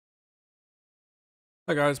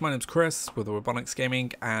Hi guys, my name's Chris with Webbonix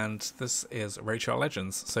Gaming, and this is Rachel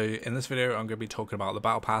Legends. So in this video I'm going to be talking about the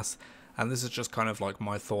Battle Pass, and this is just kind of like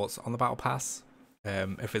my thoughts on the Battle Pass,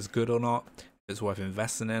 if it's good or not, if it's worth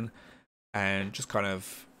investing in, and just kind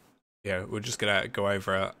of, we're just going to go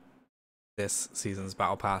over this season's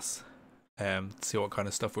Battle Pass, see what kind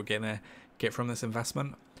of stuff we're going to get from this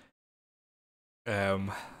investment.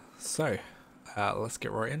 So let's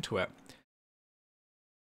get right into it.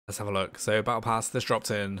 Let's have a look. So Battle Pass, this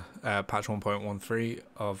dropped in patch 1.13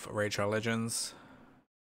 of Rachel Legends,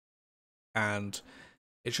 and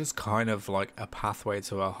it's just kind of like a pathway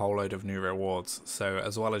to a whole load of new rewards. So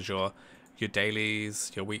as well as your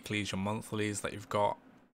dailies, your weeklies, your monthlies that you've got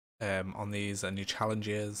on these, and your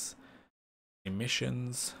challenges, your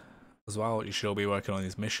missions as well. You should all be working on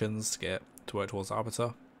these missions to work towards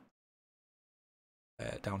Arbiter.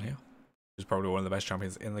 Down here. Is probably one of the best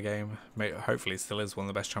champions in the game. Hopefully still is one of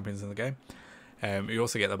the best champions in the game. You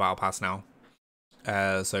also get the Battle Pass now.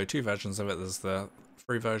 So two versions of it. There's the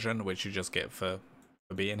free version, which you just get for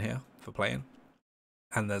being here, for playing.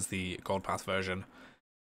 And there's the Gold Pass version.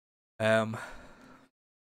 So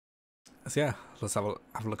yeah, let's have a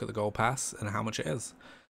look at the Gold Pass and how much it is.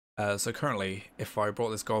 So currently, if I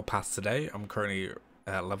brought this Gold Pass today, I'm currently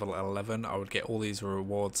level 11. I would get all these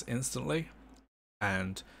rewards instantly.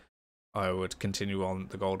 And I would continue on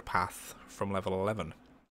the gold path from level 11.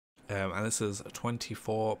 And this is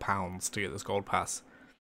 £24 to get this gold pass.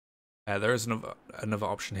 There is another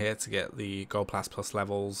option here to get the gold pass plus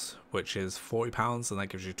levels, which is £40, and that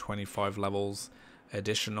gives you 25 levels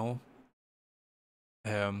additional.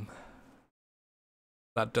 That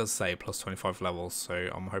does say plus 25 levels, so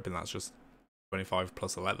I'm hoping that's just 25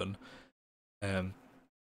 plus 11. But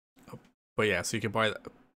yeah, so you can buy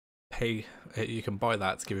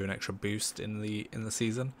that to give you an extra boost in the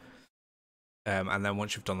season, and then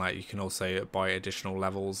once you've done that, you can also buy additional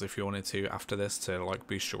levels if you wanted to after this to like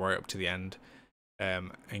boost you right up to the end,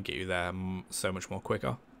 and get you there so much more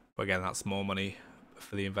quicker. But again, that's more money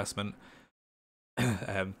for the investment,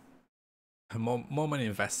 and more money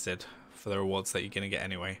invested for the rewards that you're going to get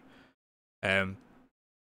anyway. But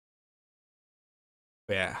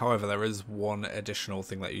yeah, however, there is one additional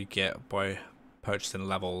thing that you get by purchasing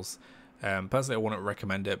levels. Personally, I wouldn't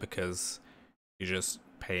recommend it because you're just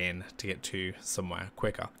paying to get to somewhere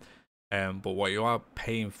quicker. But what you are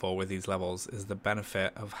paying for with these levels is the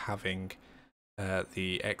benefit of having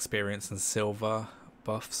the experience and silver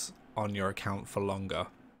buffs on your account for longer,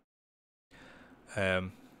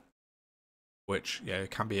 which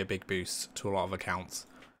can be a big boost to a lot of accounts.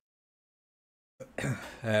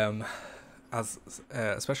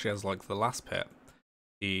 Especially as like the last pit,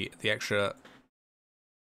 the extra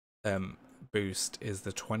boost is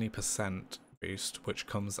the 20% boost, which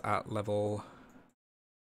comes at level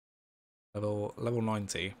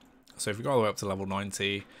 90. So if you go all the way up to level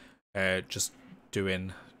 90, just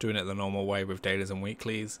doing it the normal way with dailies and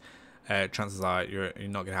weeklies, chances are you're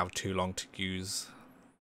not gonna have too long to use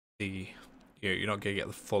the you're not gonna get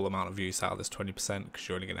the full amount of use out of this 20%, because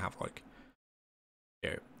you're only gonna have like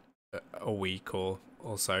a week or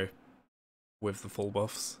so with the full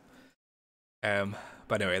buffs.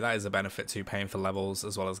 But anyway, that is a benefit to paying for levels,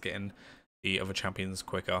 as well as getting the other champions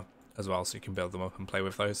quicker as well, so you can build them up and play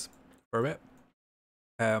with those for a bit.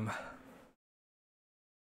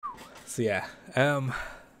 So yeah,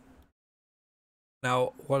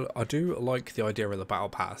 now, well, I do like the idea of the Battle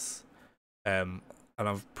Pass, and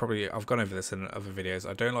I've gone over this in other videos.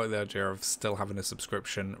 I don't like the idea of still having a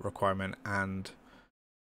subscription requirement and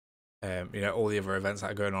all the other events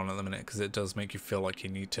that are going on at the minute, because it does make you feel like you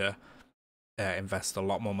need to invest a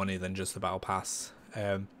lot more money than just the Battle Pass.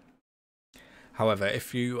 However,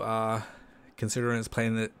 if you are considering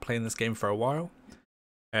playing this game for a while,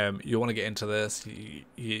 you want to get into this,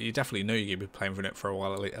 you definitely know you're going to be playing for it for a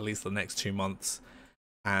while, at least the next 2 months,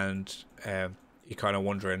 and you're kind of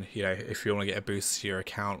wondering, if you want to get a boost to your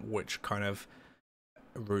account, which kind of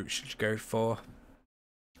route should you go for.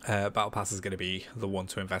 Battle Pass is going to be the one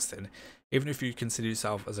to invest in, even if you consider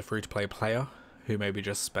yourself as a free-to-play player who maybe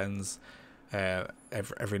just spends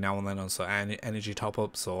every now and then on some energy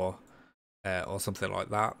top-ups or something like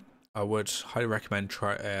that. I would highly recommend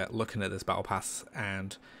looking at this Battle Pass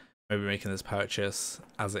and maybe making this purchase,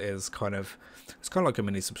 as it's kind of like a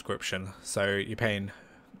mini subscription. So you're paying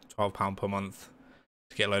 £12 per month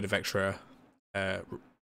to get a load of extra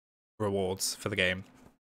rewards for the game.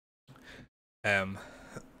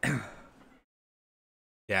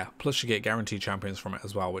 Yeah, plus you get guaranteed champions from it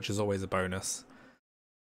as well, which is always a bonus.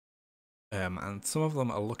 And some of them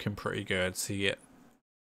are looking pretty good. So you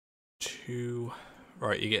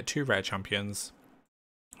get two rare champions,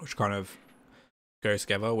 which kind of go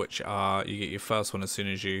together, which are you get your first one as soon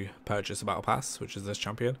as you purchase a battle pass, which is this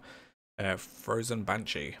champion, Frozen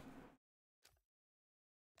Banshee.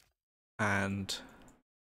 And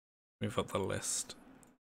move up the list.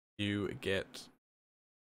 You get,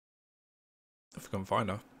 if I can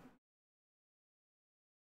find her,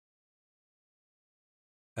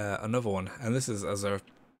 another one, and this is as a,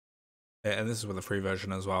 and this is with a free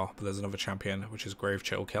version as well. But there's another champion which is Grave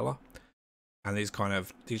Chill Killer, and these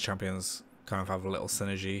champions kind of have a little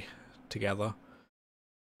synergy together,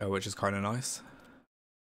 which is kind of nice.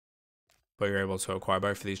 But you're able to acquire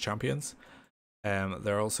both of these champions.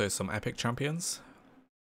 There are also some epic champions,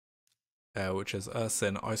 which is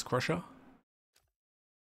Ursin Ice Crusher,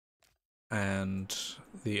 and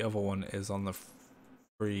the other one is on the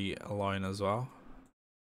free line as well.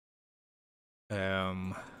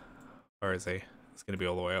 Where is he? It's going to be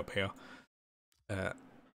all the way up here. At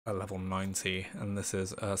level 90, and this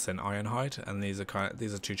is Ursin Ironhide, and these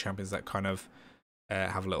are two champions that kind of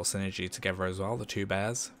have a little synergy together as well. The two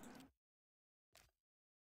bears.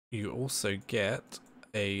 You also get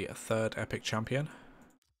a third epic champion,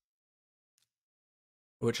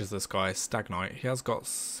 which is this guy Stagnite. He has got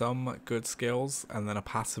some good skills and then a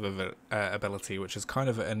passive ability, which is kind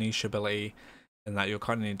of a niche ability, in that you'll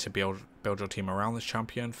kind of need to build your team around this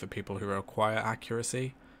champion for people who require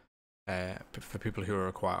accuracy, for people who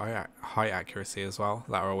require high accuracy as well,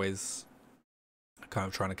 that are always kind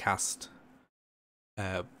of trying to cast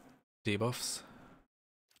debuffs.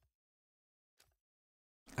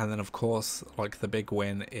 And then of course, like, the big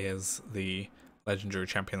win is the legendary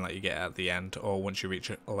champion that you get at the end, or once you reach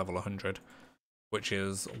a level 100, which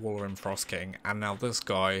is Wolverine Frost King. And now this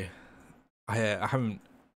guy, I haven't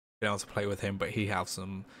been able to play with him, but he has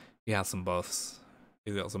some buffs.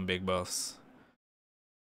 He's got some big buffs.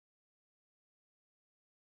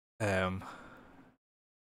 What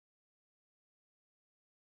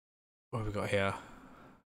have we got here?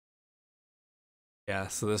 Yeah,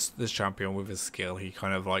 so this champion with his skill, he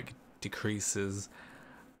kind of like decreases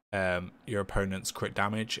your opponent's crit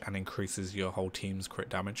damage and increases your whole team's crit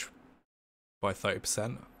damage by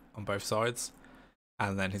 30% on both sides.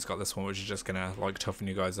 And then he's got this one which is just gonna like toughen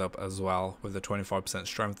you guys up as well, with a 25%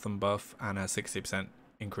 strengthen buff and a 60%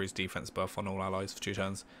 increased defense buff on all allies for 2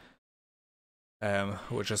 turns.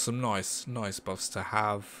 Which are some nice buffs to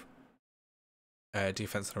have.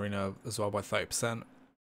 Defense in arena as well by 30%,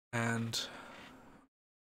 and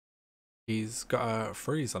he's got a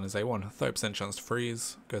freeze on his A1, 30% chance to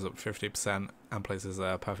freeze, goes up 50%, and places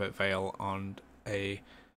a perfect veil on a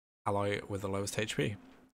ally with the lowest HP.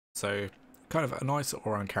 So kind of a nice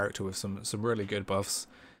all-round character with some really good buffs,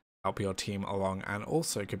 help your team along, and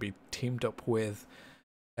also could be teamed up with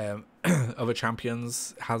other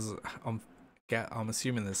champions. I'm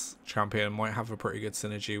assuming this champion might have a pretty good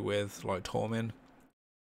synergy with like Tormin.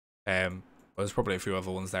 There's probably a few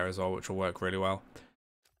other ones there as well which will work really well.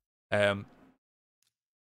 So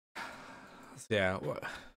yeah,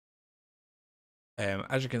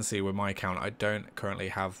 as you can see with my account, I don't currently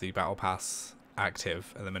have the battle pass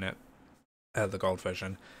active at the minute, the gold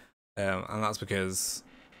version, and that's because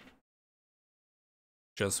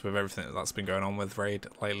just with everything that's been going on with Raid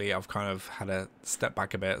lately, I've kind of had to step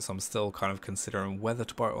back a bit, so I'm still kind of considering whether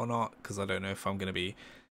to buy it or not, because I don't know if I'm going to be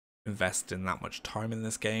investing that much time in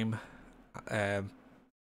this game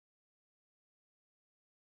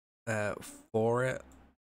for it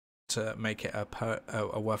to make it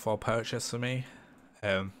a worthwhile purchase for me.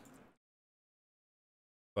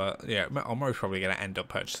 But yeah, I'm most probably going to end up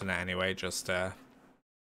purchasing it anyway. Just yeah,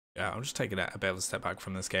 I'm just taking a bit of a step back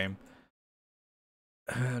from this game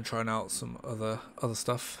and trying out some other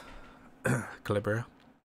stuff. Calibria.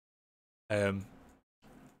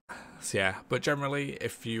 So yeah, but generally,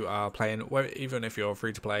 if you are playing, even if you're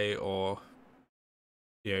free to play or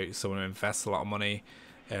someone who invests a lot of money,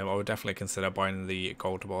 I would definitely consider buying the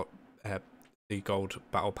gold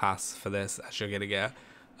battle pass for this, as you're gonna get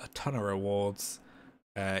a ton of rewards,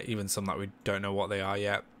 even some that we don't know what they are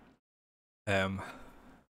yet.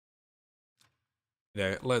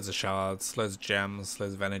 Loads of shards, loads of gems,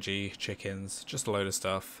 loads of energy, chickens, just a load of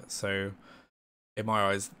stuff. So in my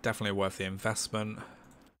eyes, definitely worth the investment,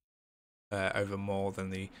 over more than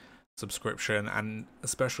the subscription, and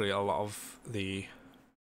especially a lot of the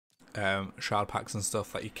shard packs and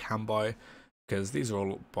stuff that you can buy, because these are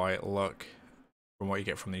all by luck from what you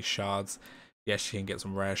get from these shards. Yes, you can get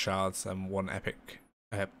some rare shards and one epic.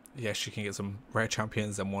 Yes, you can get some rare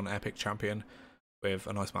champions and one epic champion with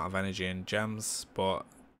a nice amount of energy and gems, but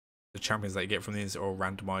the champions that you get from these are all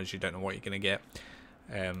randomized. You don't know what you're going to get.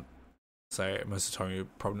 So most of the time you're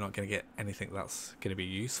probably not going to get anything that's going to be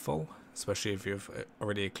useful. especially if you've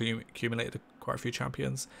already accumulated quite a few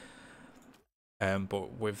champions.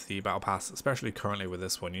 But with the battle pass, especially currently with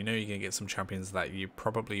this one, you know you're gonna get some champions that you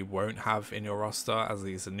probably won't have in your roster, as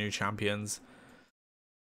these are new champions.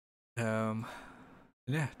 Yeah,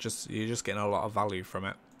 you're just getting a lot of value from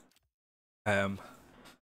it.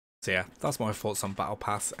 So yeah, that's my thoughts on battle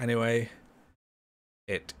pass. Anyway,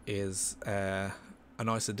 it is a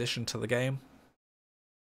nice addition to the game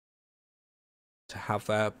to have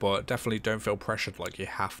there, but definitely don't feel pressured like you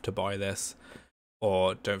have to buy this,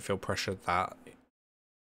 or don't feel pressured that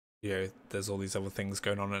there's all these other things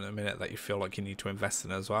going on in a minute that you feel like you need to invest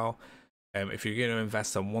in as well. If you're going to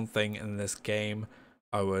invest in one thing in this game,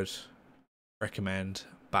 I would recommend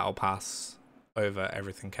battle pass over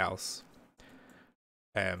everything else.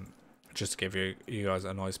 Just to give you guys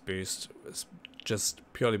a nice boost. It's just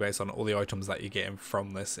purely based on all the items that you're getting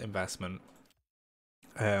from this investment.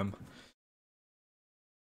 So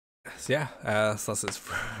yeah, so that's it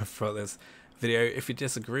for this video. If you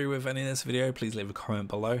disagree with any of this video, please leave a comment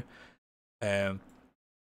below. Yeah,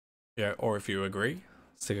 or if you agree,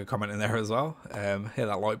 stick a comment in there as well. Hit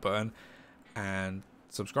that like button and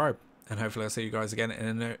subscribe, and hopefully I'll see you guys again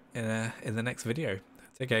in the next video.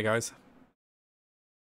 Take care, guys.